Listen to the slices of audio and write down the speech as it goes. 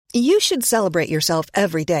You should celebrate yourself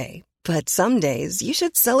every day, but some days you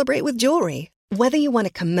should celebrate with jewelry. Whether you want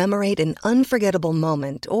to commemorate an unforgettable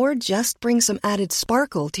moment or just bring some added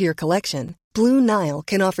sparkle to your collection, Blue Nile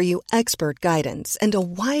can offer you expert guidance and a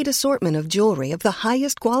wide assortment of jewelry of the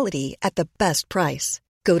highest quality at the best price.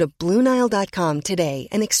 Go to BlueNile.com today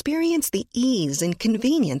and experience the ease and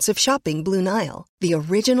convenience of shopping Blue Nile, the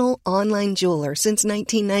original online jeweler since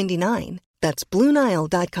 1999. That's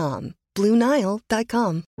BlueNile.com.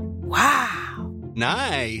 BlueNile.com. Wow.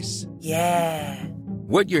 Nice. Yeah.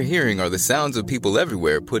 What you're hearing are the sounds of people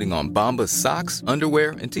everywhere putting on Bombas socks, underwear,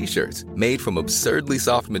 and T-shirts made from absurdly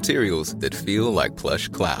soft materials that feel like plush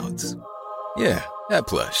clouds. Yeah, that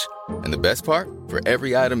plush. And the best part? For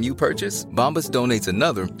every item you purchase, Bombas donates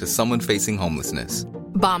another to someone facing homelessness.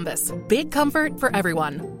 Bombas. Big comfort for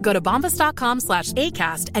everyone. Go to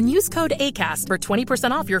bombas.com/ACAST and use code ACAST for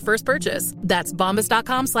 20% off your first purchase. That's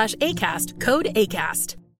bombas.com/ACAST. Code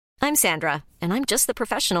ACAST. I'm Sandra, and I'm just the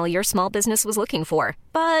professional your small business was looking for.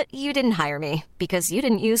 But you didn't hire me because you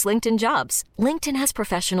didn't use LinkedIn Jobs. LinkedIn has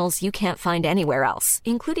professionals you can't find anywhere else,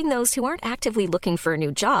 including those who aren't actively looking for a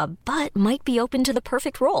new job, but might be open to the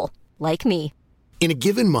perfect role, like me. In a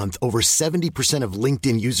given month, over 70% of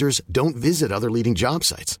LinkedIn users don't visit other leading job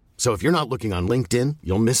sites. So if you're not looking on LinkedIn,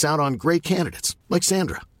 you'll miss out on great candidates like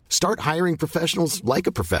Sandra. Start hiring professionals like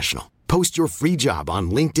a professional. Post your free job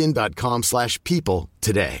on linkedin.com/people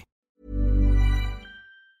today.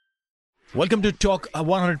 Welcome to Talk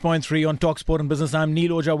 100.3 on Talk Sport and Business. I'm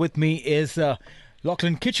Neil Oja. With me is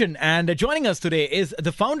Lachlan Kitchen, and joining us today is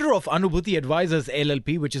the founder of Anubhuti Advisors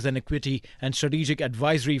LLP, which is an equity and strategic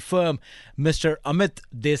advisory firm, Mr. Ameet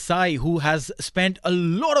Desai, who has spent a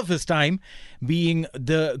lot of his time being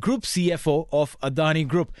the group CFO of Adani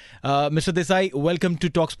Group. Mr. Desai, welcome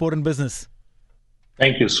to Talk Sport and Business.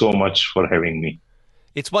 Thank you so much for having me.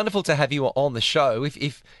 It's wonderful to have you on the show.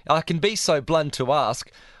 If I can be so blunt to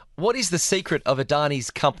ask, what is the secret of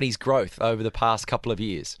Adani's company's growth over the past couple of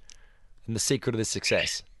years and the secret of the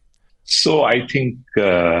success? So I think,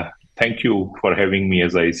 thank you for having me,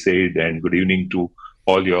 as I said, and good evening to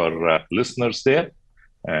all your listeners there.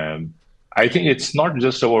 I think it's not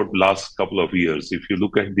just about last couple of years. If you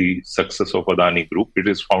look at the success of Adani Group, it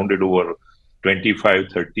is founded over 25,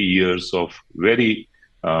 30 years of very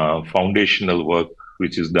foundational work,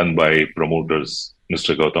 which is done by promoters,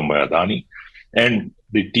 Mr. Gautam Adani, and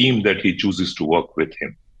the team that he chooses to work with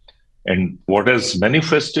him. And what has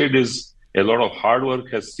manifested is a lot of hard work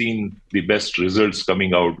has seen the best results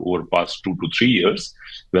coming out over past 2 to 3 years,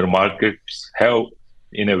 where markets have,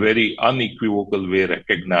 in a very unequivocal way,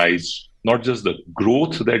 recognized not just the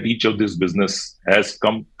growth that each of this business has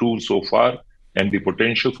come to so far and the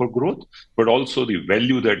potential for growth, but also the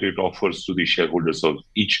value that it offers to the shareholders of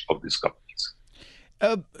each of these companies.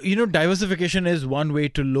 Diversification is one way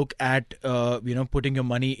to look at, putting your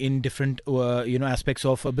money in different, aspects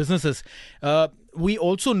of businesses. We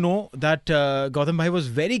also know that Gautam Bhai was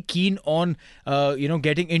very keen on,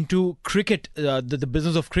 getting into cricket, the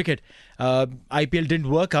business of cricket. IPL didn't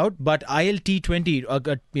work out, but ILT20,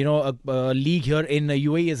 a league here in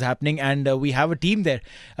UAE is happening, and we have a team there.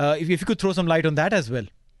 If you could throw some light on that as well.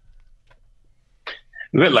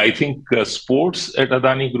 Well, I think sports at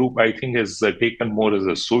Adani Group, has taken more as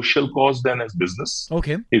a social cause than as business.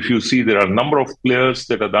 Okay. If you see, there are a number of players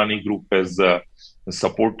that Adani Group has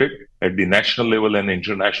supported at the national level and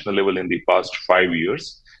international level in the past 5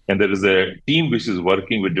 years. And there is a team which is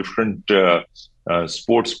working with different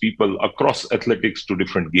sports people across athletics to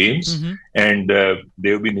different games. Mm-hmm. And they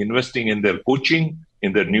have been investing in their coaching,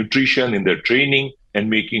 in their nutrition, in their training, and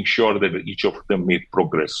making sure that each of them make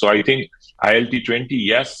progress. So I think ILT20,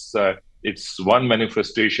 yes, it's one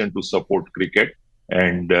manifestation to support cricket,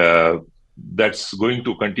 and that's going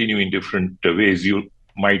to continue in different ways. You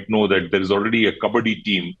might know that there is already a kabaddi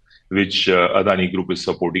team which Adani Group is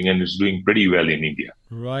supporting, and it's doing pretty well in India.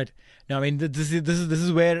 Right. Now, I mean, this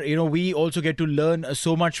is where we also get to learn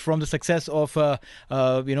so much from the success of the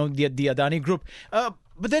Adani Group.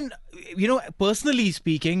 But then, personally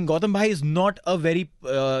speaking, Gautam Bhai is not a very,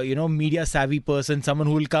 media savvy person, someone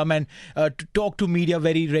who will come and talk to media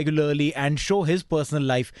very regularly and show his personal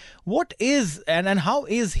life. What is and how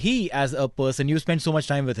is he as a person? You spend so much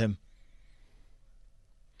time with him.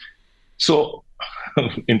 So,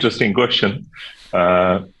 interesting question.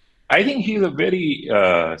 I think he's a very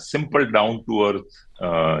simple, down-to-earth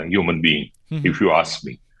human being, mm-hmm. if you ask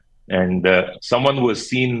me. And someone who has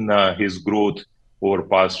seen his growth over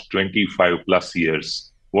past 25 plus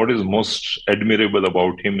years. What is most admirable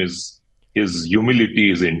about him is his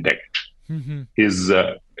humility is intact. Mm-hmm. His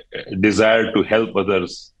desire to help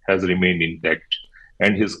others has remained intact.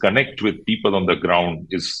 and his connect with people on the ground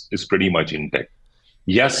is pretty much intact.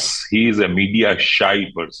 Yes, he is a media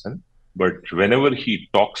shy person, but whenever he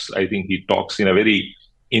talks, I think he talks in a very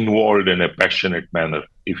involved and a passionate manner.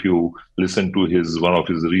 If you listen to one of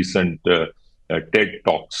his recent TED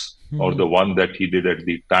talks, or the one that he did at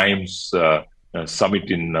the Times summit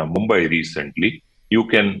in Mumbai recently, you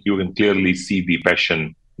can clearly see the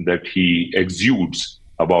passion that he exudes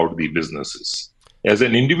about the businesses. As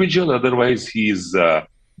an individual, otherwise, he is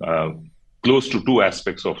close to two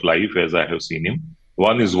aspects of life, as I have seen him.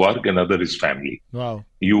 One is work, and other is family. Wow.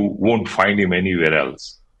 You won't find him anywhere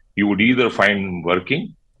else. You would either find him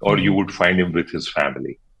working, or you would find him with his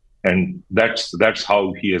family. And that's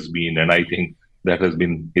how he has been. And I think that has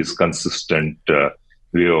been his consistent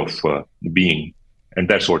way of being. And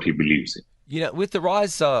that's what he believes in. You know, with the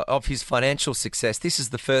rise of his financial success, this is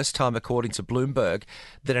the first time, according to Bloomberg,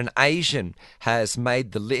 that an Asian has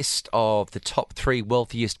made the list of the top 3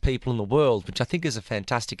 wealthiest people in the world, which I think is a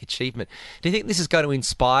fantastic achievement. Do you think this is going to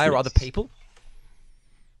inspire other people?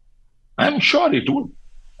 I'm sure it would.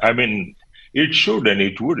 I mean, it should, and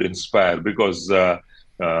it would inspire, because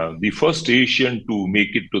the first Asian to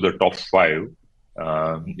make it to the top 5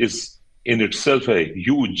 is in itself a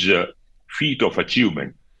huge feat of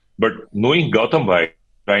achievement. But knowing Gautam Bhai,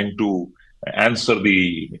 trying to answer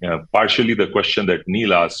partially the question that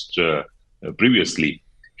Neil asked previously,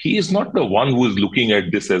 he is not the one who is looking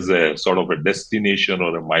at this as a sort of a destination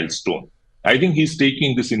or a milestone. I think he's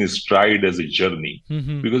taking this in his stride as a journey.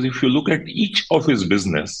 Because if you look at each of his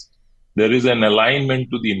business, there is an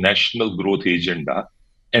alignment to the national growth agenda.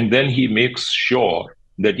 And then he makes sure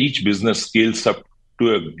that each business scales up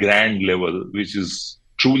to a grand level, which is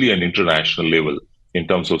truly an international level in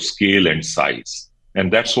terms of scale and size.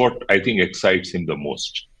 And that's what I think excites him the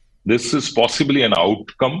most. This is possibly an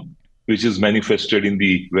outcome which is manifested in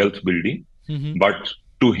the wealth building. But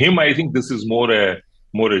to him, I think this is more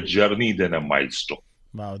a journey than a milestone.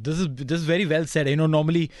 Wow, this is very well said.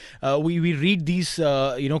 Normally we read these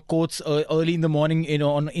quotes early in the morning,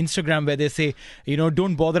 on Instagram, where they say,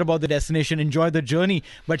 don't bother about the destination, enjoy the journey.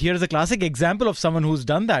 But here's a classic example of someone who's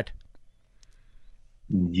done that.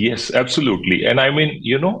 Yes, absolutely. And I mean,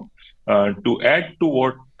 to add to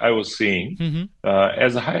what I was saying,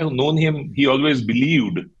 as I have known him, he always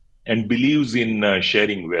believed and believes in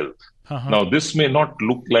sharing wealth. Now, this may not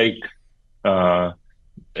look like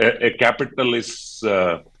a capitalist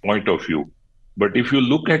point of view, but if you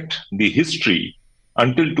look at the history,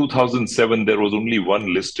 until 2007, there was only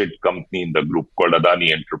one listed company in the group called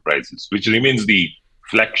Adani Enterprises, which remains the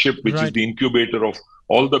flagship, which is the incubator of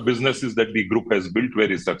all the businesses that the group has built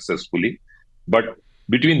very successfully. But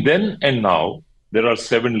between then and now, there are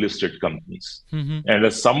 7 listed companies. And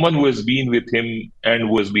as someone who has been with him and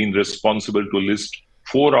who has been responsible to list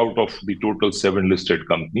 4 out of the total 7 listed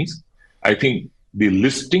companies, I think the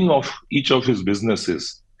listing of each of his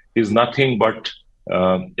businesses is nothing but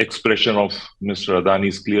expression of Mr.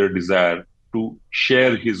 Adani's clear desire to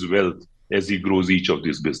share his wealth as he grows each of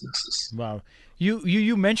these businesses. Wow.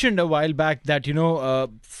 You mentioned a while back that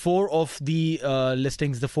 4 of the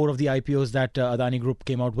listings, the 4 of the IPOs that Adani Group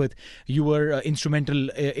came out with, you were instrumental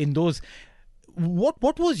in those.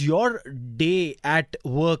 What was your day at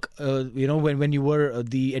work? When you were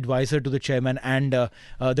the advisor to the chairman and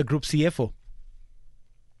the group CFO.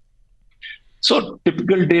 So,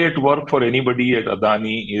 typical day at work for anybody at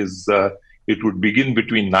Adani is it would begin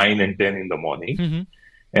between 9 and 10 in the morning.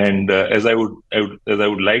 And as I would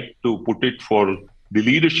like to put it, for the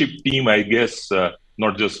leadership team, I guess,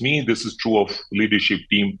 not just me, this is true of leadership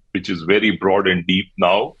team, which is very broad and deep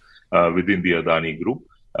now within the Adani Group,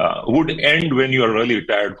 would end when you are really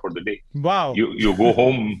tired for the day. Wow. You go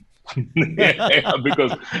home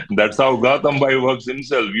because that's how Gautam Bhai works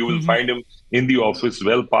himself. You will find him in the office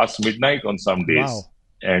well past midnight on some days. Wow.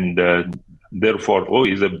 And therefore,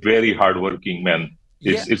 he's a very hardworking man.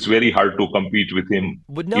 It's very hard to compete with him,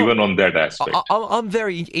 even on that aspect. I'm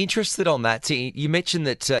very interested on that. You mentioned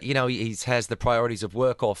that he has the priorities of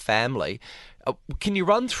work or family. Can you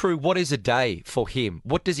run through what is a day for him?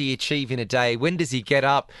 What does he achieve in a day? When does he get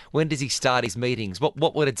up? When does he start his meetings?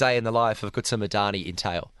 What would a day in the life of Gautam Adani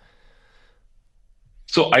entail?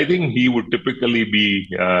 So I think he would typically be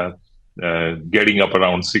getting up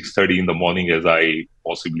around 6:30 in the morning, as I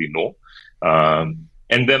possibly know.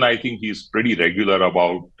 And then I think he's pretty regular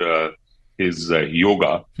about his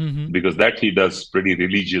yoga, because that he does pretty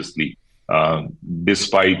religiously.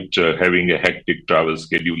 Despite having a hectic travel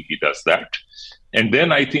schedule, he does that. And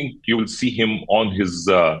then I think you will see him on his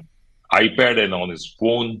iPad and on his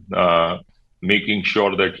phone, making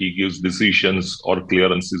sure that he gives decisions or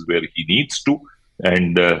clearances where he needs to,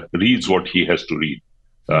 and reads what he has to read.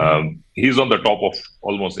 He's on the top of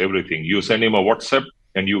almost everything. You send him a WhatsApp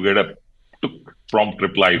and you get a prompt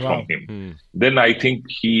reply from him. Then I think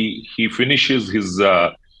he finishes his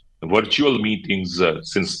virtual meetings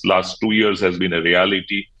since last 2 years has been a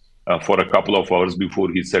reality for a couple of hours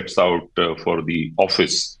before he sets out for the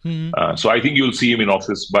office. So I think you'll see him in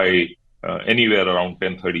office by anywhere around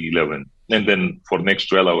 10:30, 11. And then for next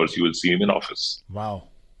 12 hours, you will see him in office. Wow.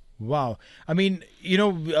 I mean,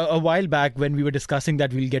 a while back when we were discussing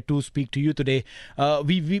that we'll get to speak to you today,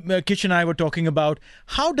 Kish and I were talking about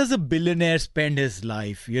how does a billionaire spend his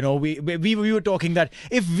life? We were talking that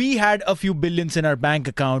if we had a few billions in our bank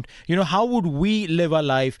account, how would we live our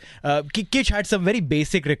life? Kish had some very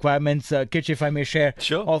basic requirements, Kish, if I may share,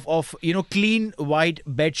 sure, of clean white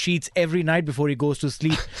bed sheets every night before he goes to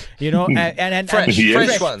sleep, and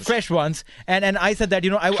fresh ones. And I said that,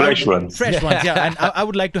 fresh ones, yeah. And I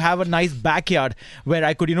would like to have a nice backyard where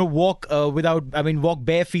I could, walk walk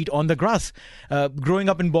bare feet on the grass. Growing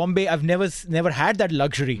up in Bombay, I've never had that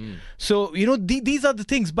luxury. So, these are the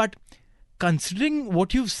things. But considering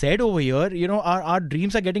what you've said over here, our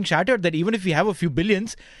dreams are getting shattered. That even if we have a few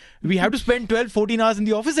billions, we have to spend 12, 14 hours in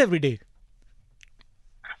the office every day.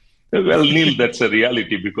 Well, Neil, that's a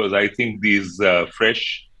reality because I think these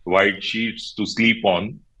fresh white sheets to sleep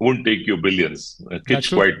on won't take you billions. Kids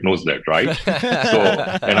quite knows that, right? So,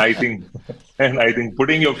 and I think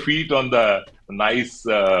putting your feet on the nice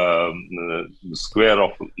square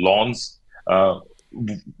of lawns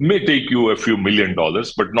may take you a few $1 million,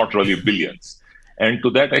 but not really billions. And to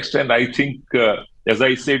that extent, I think, as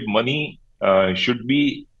I said, money should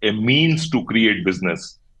be a means to create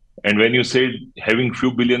business. And when you said having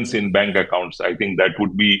few billions in bank accounts, I think that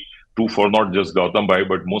would be true for not just Gautam Bhai,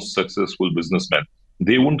 but most successful businessmen.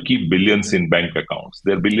 They won't keep billions in bank accounts.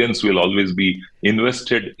 Their billions will always be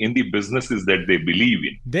invested in the businesses that they believe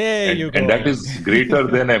in. There you go. And that is greater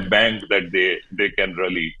than a bank that they can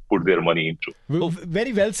really put their money into.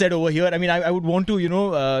 Very well said over here. I mean, I would want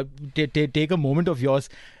to, take a moment of yours.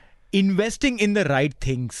 Investing in the right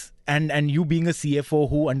things and you being a CFO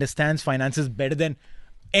who understands finances better than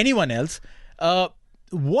anyone else,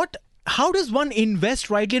 how does one invest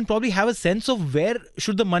rightly and probably have a sense of where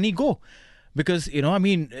should the money go? Because,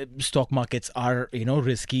 stock markets are,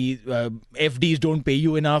 risky. FDs don't pay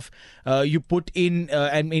you enough. You put in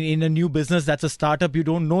a new business that's a startup. You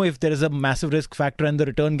don't know if there is a massive risk factor and the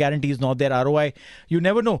return guarantee is not there. ROI, you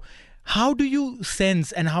never know. How do you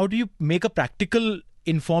sense and how do you make a practical,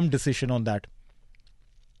 informed decision on that?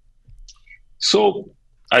 So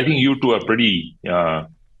I think you two are pretty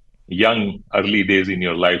young, early days in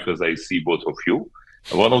your life, as I see both of you.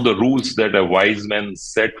 One of the rules that a wise man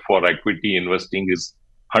set for equity investing is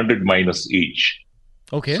 100 minus each.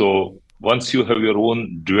 Okay. So once you have your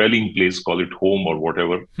own dwelling place, call it home or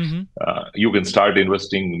whatever, you can start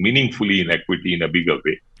investing meaningfully in equity in a bigger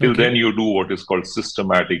way. Till then you do what is called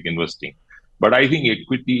systematic investing. But I think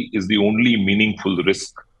equity is the only meaningful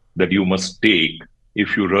risk that you must take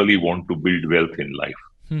if you really want to build wealth in life.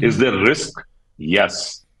 Is there risk?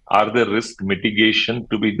 Yes. Are there risk mitigation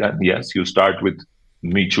to be done? Yes. You start with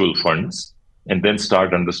mutual funds and then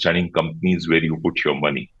start understanding companies where you put your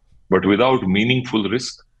money. But without meaningful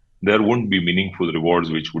risk, there won't be meaningful rewards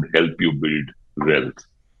which would help you build wealth.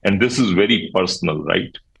 And this is very personal,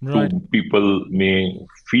 right? Two people may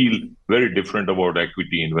feel very different about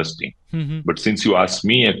equity investing. But since you asked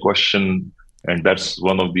me a question, and that's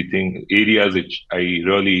one of the areas which I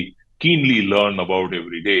really keenly learn about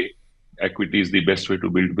every day, equity is the best way to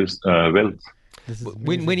build wealth.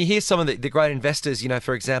 When you hear some of the great investors,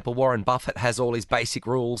 for example, Warren Buffett has all his basic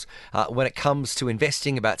rules when it comes to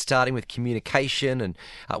investing about starting with communication and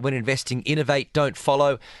when investing, innovate, don't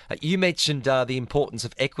follow. You mentioned the importance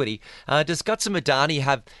of equity. Does Gautam Adani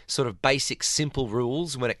have sort of basic, simple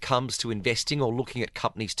rules when it comes to investing or looking at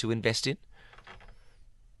companies to invest in?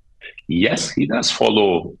 Yes, he does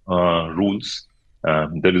follow rules.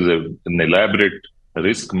 There is an elaborate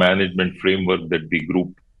risk management framework that the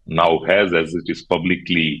group now has, as it is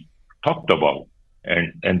publicly talked about.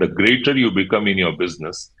 And the greater you become in your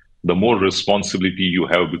business, the more responsibility you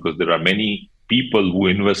have, because there are many people who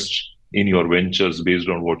invest in your ventures based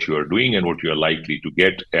on what you are doing and what you are likely to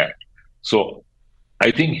get at. So I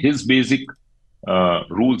think his basic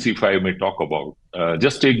rules, if I may talk about,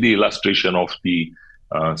 just take the illustration of the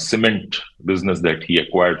cement business that he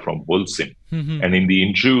acquired from Holcim. And in the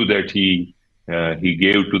interview that he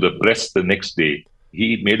gave to the press the next day,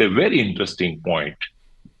 he made a very interesting point,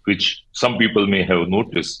 which some people may have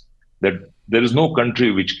noticed, that there is no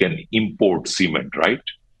country which can import cement, right?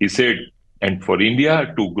 He said, and for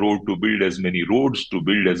India to grow, to build as many roads, to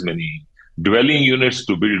build as many dwelling units,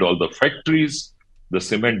 to build all the factories, the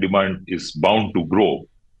cement demand is bound to grow.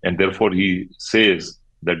 And therefore, he says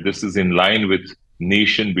that this is in line with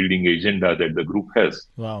nation building agenda that the group has.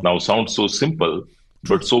 Wow. Now, sounds so simple,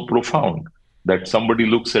 but so profound that somebody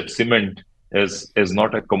looks at cement as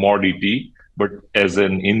not a commodity, but as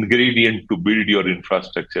an ingredient to build your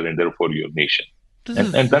infrastructure and therefore your nation.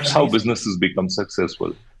 And that's how businesses become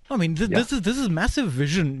successful. I mean, this is massive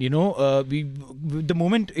vision. The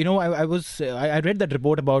moment I read that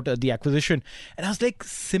report about the acquisition, and I was like,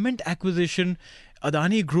 cement acquisition,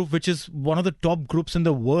 Adani Group, which is one of the top groups in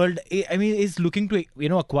the world, I mean, is looking to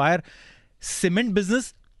acquire cement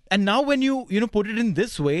business. And now when you put it in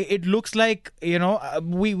this way, it looks like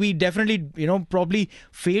we definitely probably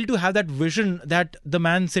fail to have that vision that the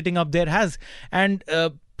man sitting up there has, and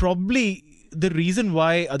probably the reason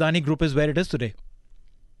why Adani Group is where it is today.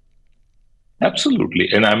 Absolutely.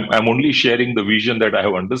 And I'm only sharing the vision that I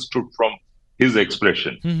have understood from his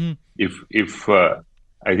expression. Mm-hmm. If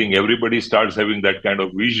I think everybody starts having that kind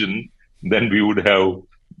of vision, then we would have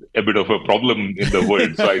a bit of a problem in the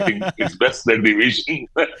world. So I think it's best that the vision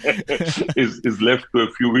is left to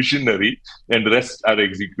a few visionary and rest are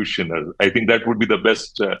executioners. I think that would be the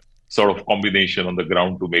best sort of combination on the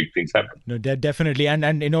ground to make things happen. No, definitely,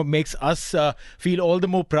 and makes us feel all the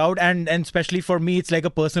more proud, and especially for me, it's like a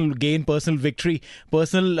personal gain, personal victory,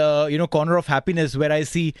 personal corner of happiness where I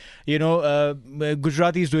see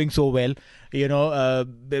Gujarati is doing so well. Adani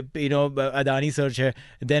search hai.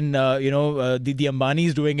 Then the Ambani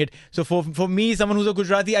is doing it. So for me, someone who's a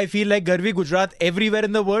Gujarati, I feel like Garvi Gujarat everywhere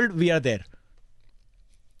in the world, we are there.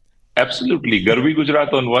 Absolutely. Garvi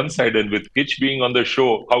Gujarat on one side, and with Kitch being on the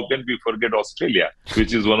show, how can we forget Australia,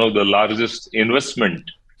 which is one of the largest investment,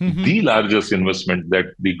 the largest investment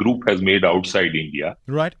that the group has made outside India.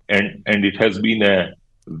 Right. And it has been a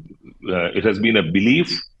belief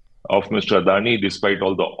of Mr. Adani, despite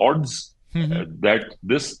all the odds, that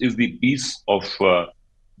this is the piece of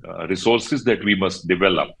resources that we must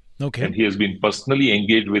develop. Okay. And he has been personally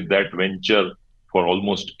engaged with that venture for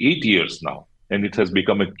almost 8 years now. And it has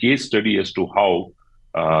become a case study as to how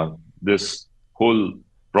this whole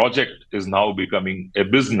project is now becoming a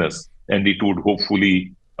business, and it would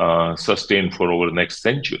hopefully sustain for over the next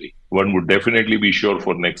century. One would definitely be sure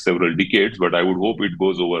for next several decades, but I would hope it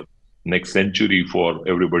goes over next century for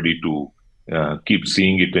everybody to keep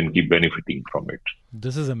seeing it and keep benefiting from it.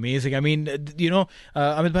 This is amazing. I mean,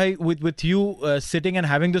 Amit bhai, with you sitting and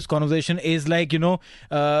having this conversation is like,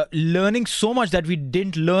 learning so much that we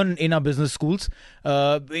didn't learn in our business schools.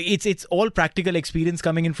 It's all practical experience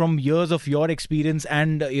coming in from years of your experience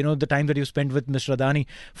and, the time that you spent with Mr. Adani.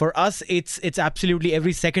 For us, it's absolutely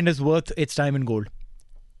every second is worth its time in gold.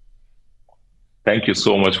 Thank you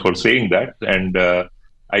so much for saying that. And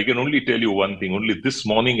I can only tell you one thing. Only this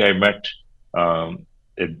morning I met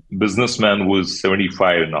a businessman who is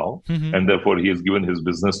 75 now, and therefore he has given his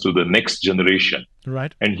business to the next generation.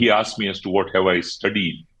 Right. And he asked me as to what have I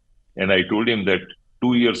studied. And I told him that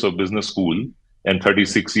 2 years of business school and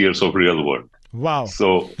 36 years of real world. Wow.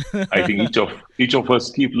 So I think each of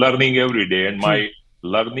us keep learning every day. And my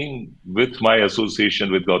learning with my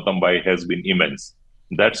association with Gautam Bhai has been immense.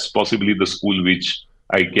 That's possibly the school which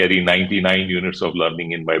I carry 99 units of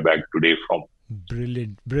learning in my bag today from.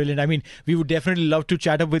 Brilliant. I mean, we would definitely love to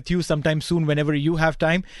chat up with you sometime soon whenever you have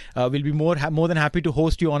time. We'll be more than happy to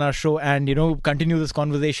host you on our show and, continue this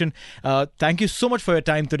conversation. Thank you so much for your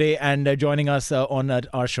time today and joining us on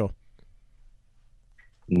our show.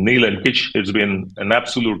 Neil and Kitch, it's been an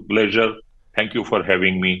absolute pleasure. Thank you for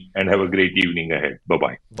having me and have a great evening ahead.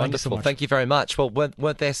 Bye-bye. Wonderful. Thank you very much. Well,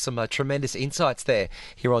 weren't there some tremendous insights there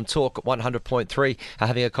here on Talk 100.3,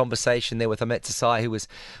 having a conversation there with Ameet Desai, who was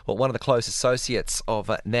one of the close associates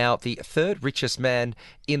of now the third richest man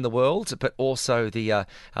in the world, but also the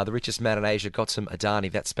richest man in Asia, Gautam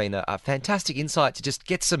Adani. That's been a fantastic insight to just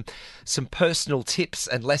get some personal tips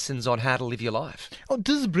and lessons on how to live your life. Oh,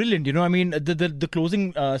 this is brilliant. I mean, the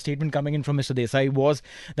closing statement coming in from Mr. Desai was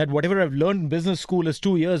that whatever I've learned in business school is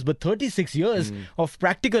 2 years, but 36 years of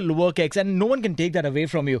practical work X, and no one can take that away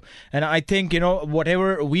from you. And I think,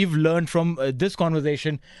 whatever we've learned from this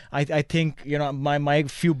conversation, I think, my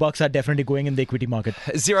few bucks are definitely going in the equity market.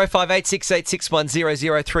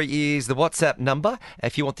 0586861003 is the WhatsApp number.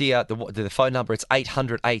 If you want the phone number, it's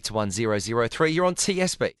 800-810-03. You're on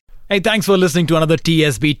TSB. Hey, thanks for listening to another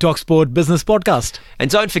TSB TalkSport Business Podcast. And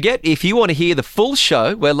don't forget, if you want to hear the full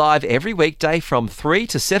show, we're live every weekday from 3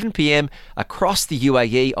 to 7 p.m. across the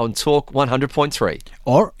UAE on Talk 100.3.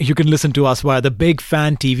 Or you can listen to us via the Big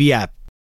Fan TV app.